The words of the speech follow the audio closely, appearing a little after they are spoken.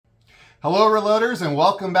Hello reloaders and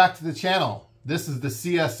welcome back to the channel. This is the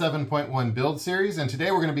CS7.1 Build Series, and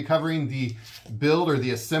today we're going to be covering the build or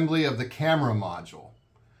the assembly of the camera module.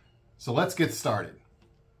 So let's get started.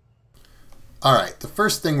 Alright, the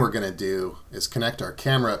first thing we're going to do is connect our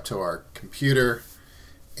camera up to our computer,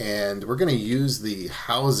 and we're going to use the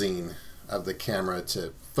housing of the camera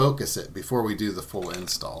to focus it before we do the full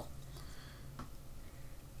install.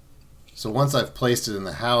 So once I've placed it in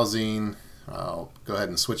the housing, I'll go ahead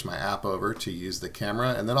and switch my app over to use the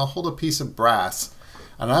camera, and then I'll hold a piece of brass,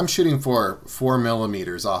 and I'm shooting for 4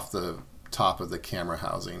 millimeters off the top of the camera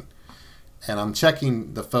housing, and I'm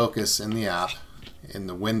checking the focus in the app, in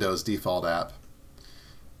the Windows default app.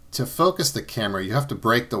 To focus the camera, you have to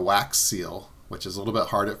break the wax seal, which is a little bit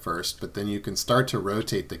hard at first, but then you can start to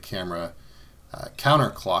rotate the camera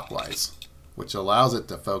counterclockwise, which allows it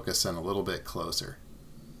to focus in a little bit closer.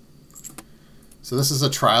 So this is a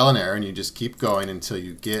trial and error, and you just keep going until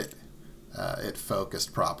you get it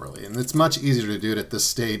focused properly. And it's much easier to do it at this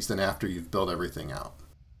stage than after you've built everything out.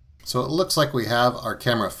 So it looks like we have our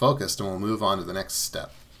camera focused, and we'll move on to the next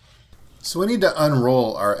step. So we need to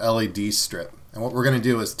unroll our LED strip. And what we're going to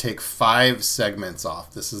do is take 5 segments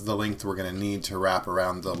off. This is the length we're going to need to wrap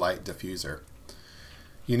around the light diffuser.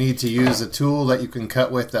 You need to use a tool that you can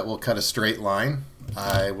cut with that will cut a straight line.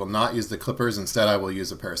 I will not use the clippers. Instead, I will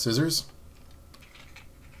use a pair of scissors.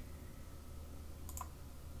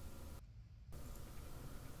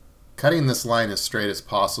 Cutting this line as straight as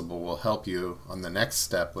possible will help you on the next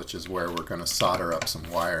step, which is where we're going to solder up some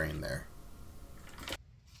wiring there.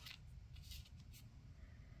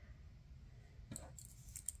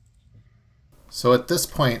 So at this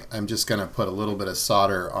point, I'm just going to put a little bit of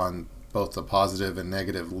solder on both the positive and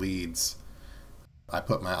negative leads. I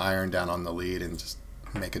put my iron down on the lead and just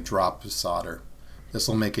make a drop of solder. This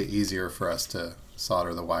will make it easier for us to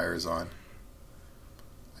solder the wires on.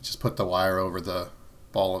 I just put the wire over the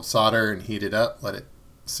ball of solder and heat it up, let it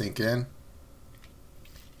sink in.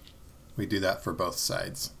 We do that for both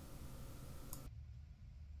sides.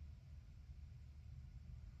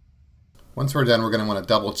 Once we're done, we're going to want to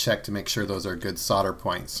double check to make sure those are good solder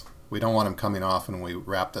points. We don't want them coming off when we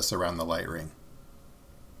wrap this around the light ring.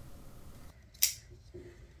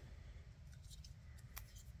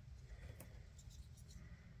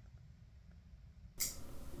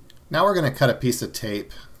 Now we're going to cut a piece of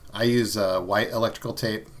tape. I use white electrical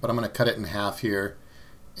tape, but I'm going to cut it in half here,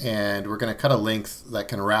 and we're going to cut a length that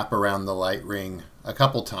can wrap around the light ring a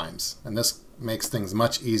couple times, and this makes things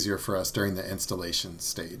much easier for us during the installation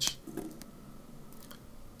stage.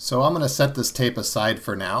 So I'm going to set this tape aside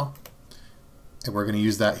for now, and we're going to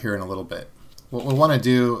use that here in a little bit. What we want to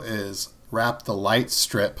do is wrap the light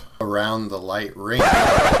strip around the light ring.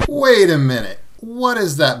 Wait a minute! What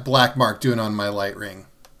is that black mark doing on my light ring?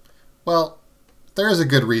 Well, there's a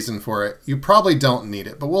good reason for it. You probably don't need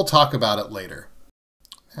it, but we'll talk about it later.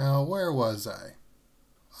 Now, where was I?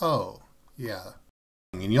 Oh, yeah.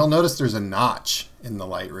 And you'll notice there's a notch in the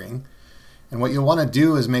light ring. And what you'll want to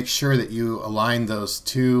do is make sure that you align those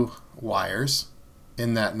 2 wires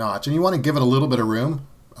in that notch. And you want to give it a little bit of room,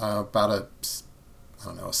 about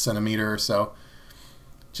a centimeter or so,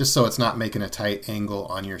 just so it's not making a tight angle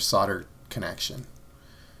on your solder connection.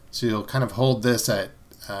 So you'll kind of hold this at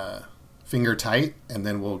finger tight, and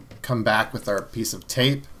then we'll come back with our piece of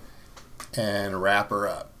tape and wrap her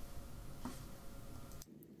up.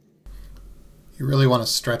 You really want to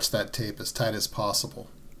stretch that tape as tight as possible.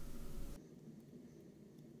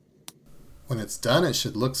 When it's done, it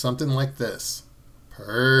should look something like this.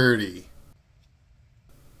 Pretty.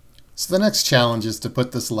 So the next challenge is to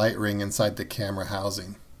put this light ring inside the camera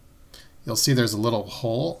housing. You'll see there's a little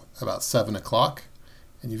hole about 7 o'clock,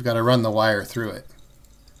 and you've got to run the wire through it.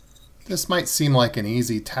 This might seem like an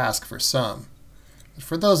easy task for some, but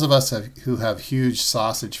for those of us who have huge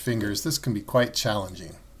sausage fingers, this can be quite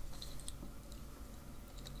challenging.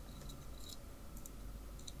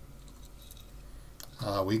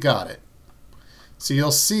 We got it. So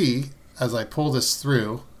you'll see, as I pull this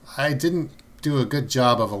through, I didn't do a good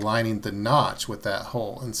job of aligning the notch with that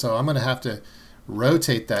hole, and so I'm going to have to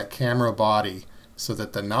rotate that camera body so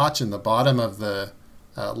that the notch in the bottom of the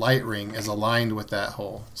light ring is aligned with that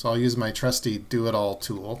hole. So I'll use my trusty do-it-all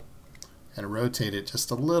tool and rotate it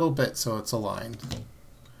just a little bit so it's aligned.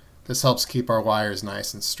 This helps keep our wires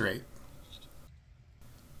nice and straight.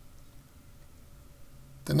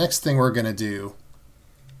 The next thing we're going to do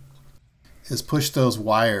is push those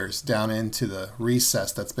wires down into the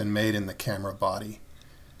recess that's been made in the camera body.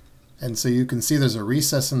 And so you can see there's a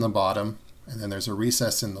recess in the bottom, and then there's a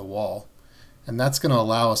recess in the wall. And that's going to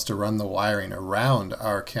allow us to run the wiring around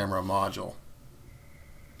our camera module.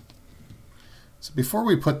 So before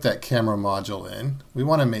we put that camera module in, we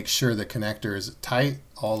want to make sure the connector is tight,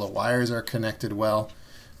 all the wires are connected well,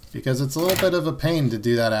 because it's a little bit of a pain to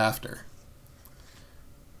do that after.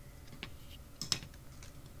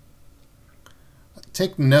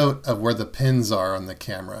 Take note of where the pins are on the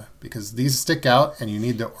camera, because these stick out and you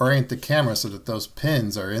need to orient the camera so that those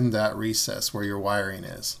pins are in that recess where your wiring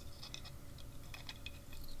is.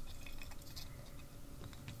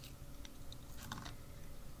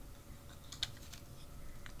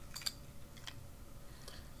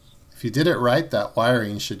 If you did it right, that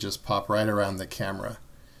wiring should just pop right around the camera.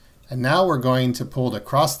 And now we're going to pull it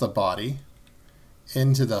across the body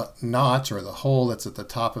into the notch or the hole that's at the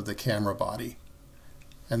top of the camera body.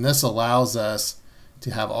 And this allows us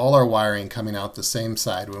to have all our wiring coming out the same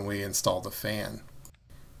side when we install the fan.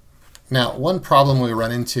 Now, one problem we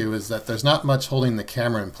run into is that there's not much holding the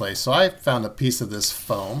camera in place. So I found a piece of this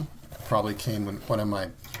foam. Probably came in one of my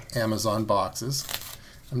Amazon boxes.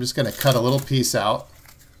 I'm just going to cut a little piece out,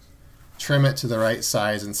 trim it to the right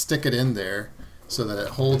size, and stick it in there so that it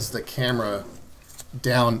holds the camera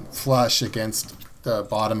down flush against the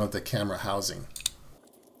bottom of the camera housing.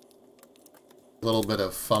 A little bit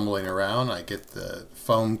of fumbling around, I get the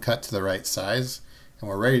foam cut to the right size, and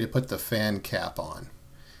we're ready to put the fan cap on.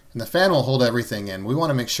 And the fan will hold everything in. We want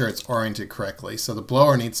to make sure it's oriented correctly, so the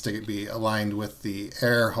blower needs to be aligned with the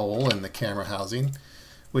air hole in the camera housing,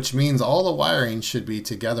 which means all the wiring should be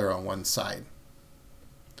together on one side.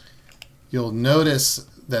 You'll notice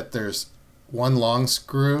that there's one long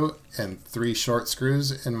screw and 3 short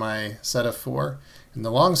screws in my set of 4, and the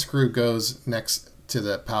long screw goes next to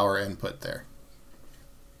the power input there.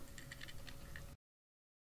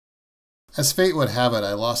 As fate would have it,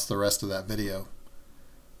 I lost the rest of that video.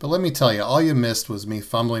 But let me tell you, all you missed was me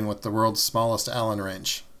fumbling with the world's smallest Allen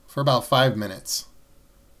wrench for about 5 minutes.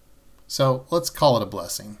 So let's call it a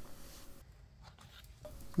blessing.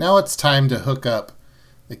 Now it's time to hook up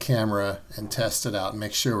the camera and test it out and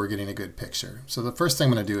make sure we're getting a good picture. So the first thing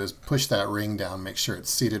I'm going to do is push that ring down, make sure it's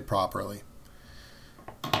seated properly.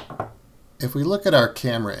 If we look at our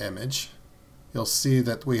camera image, you'll see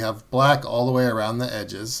that we have black all the way around the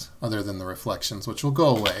edges, other than the reflections, which will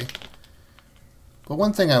go away. But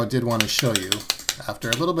one thing I did want to show you, after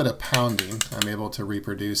a little bit of pounding, I'm able to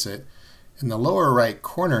reproduce it. In the lower right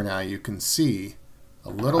corner now you can see a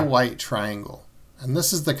little white triangle. And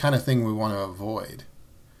this is the kind of thing we want to avoid.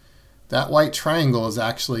 That white triangle is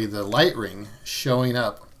actually the light ring showing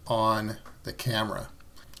up on the camera.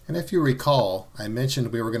 And if you recall, I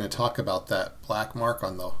mentioned we were going to talk about that black mark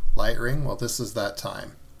on the light ring. Well, this is that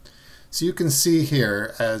time. So you can see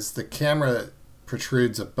here as the camera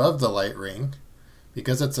protrudes above the light ring,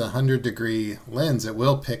 because it's a 100-degree lens, it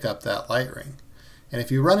will pick up that light ring. And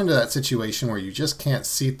if you run into that situation where you just can't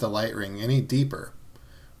seat the light ring any deeper,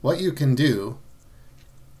 what you can do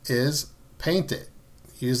is paint it.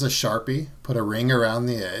 Use a Sharpie, put a ring around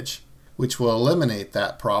the edge, which will eliminate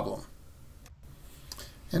that problem.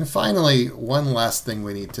 And finally, one last thing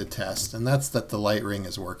we need to test, and that's that the light ring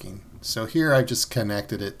is working. So here I've just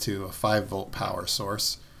connected it to a 5-volt power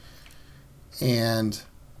source, and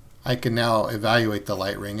I can now evaluate the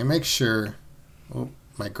light ring and make sure, oh,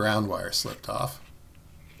 my ground wire slipped off.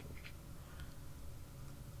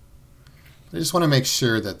 I just want to make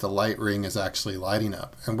sure that the light ring is actually lighting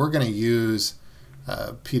up, and we're going to use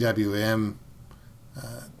PWM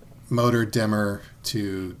motor dimmer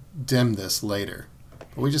to dim this later.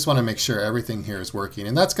 But we just want to make sure everything here is working,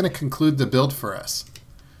 and that's going to conclude the build for us.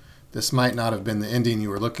 This might not have been the ending you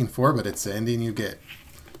were looking for, but it's the ending you get.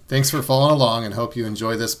 Thanks for following along and hope you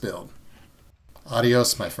enjoy this build.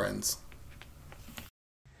 Adios, my friends.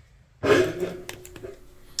 I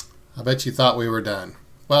bet you thought we were done.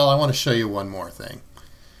 Well, I want to show you one more thing.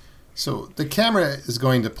 So the camera is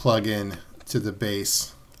going to plug in to the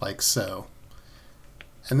base like so.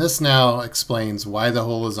 And this now explains why the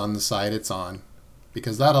hole is on the side it's on,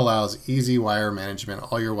 because that allows easy wire management.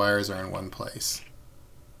 All your wires are in one place.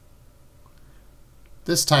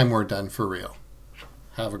 This time we're done for real.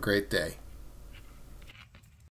 Have a great day.